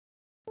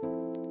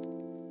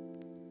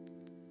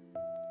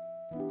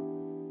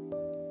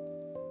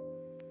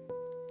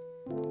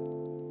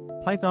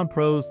Python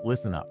pros,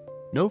 listen up.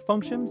 No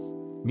functions?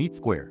 Meet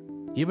square.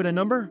 Give it a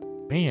number?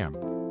 Bam.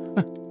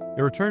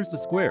 It returns to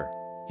square.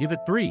 Give it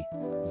 3.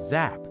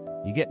 Zap.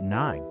 You get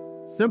 9.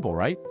 Simple,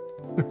 right?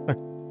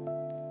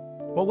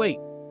 But wait.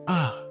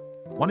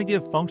 Want to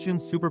give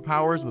functions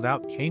superpowers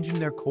without changing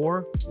their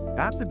core?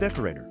 That's a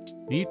decorator.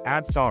 Need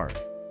add stars.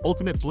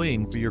 Ultimate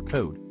bling for your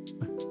code.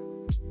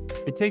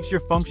 It takes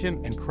your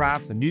function and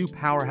crafts a new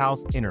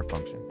powerhouse inner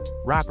function.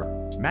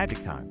 Wrapper.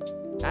 Magic time.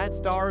 Add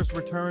stars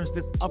returns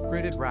this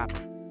upgraded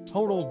wrapper.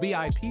 Total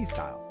VIP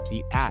style.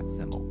 The @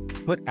 symbol.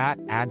 Put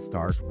add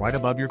stars right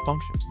above your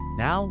function.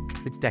 Now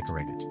it's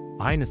decorated.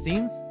 Behind the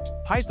scenes,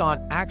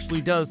 Python actually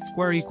does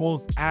square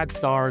equals add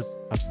stars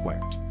of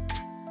square.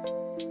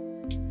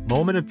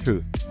 Moment of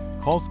truth.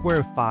 Call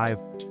square 5.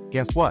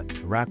 Guess what?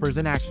 The wrapper's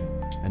in action.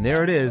 And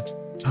there it is.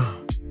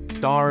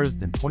 Stars,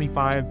 then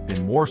 25,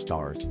 then more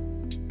stars.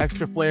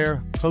 Extra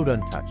flair, code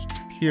untouched.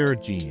 Pure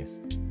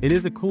genius. It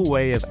is a cool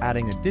way of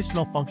adding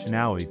additional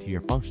functionality to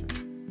your functions.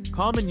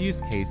 Common use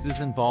cases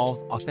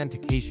involves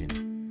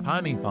authentication,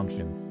 timing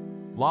functions,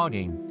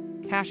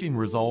 logging, caching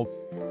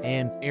results,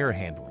 and error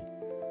handling.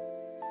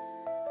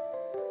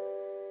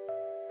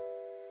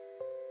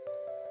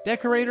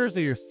 Decorators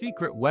are your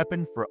secret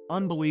weapon for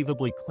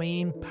unbelievably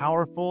clean,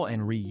 powerful,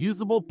 and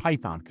reusable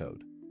Python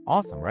code.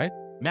 Awesome, right?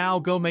 Now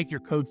go make your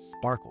code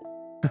sparkle.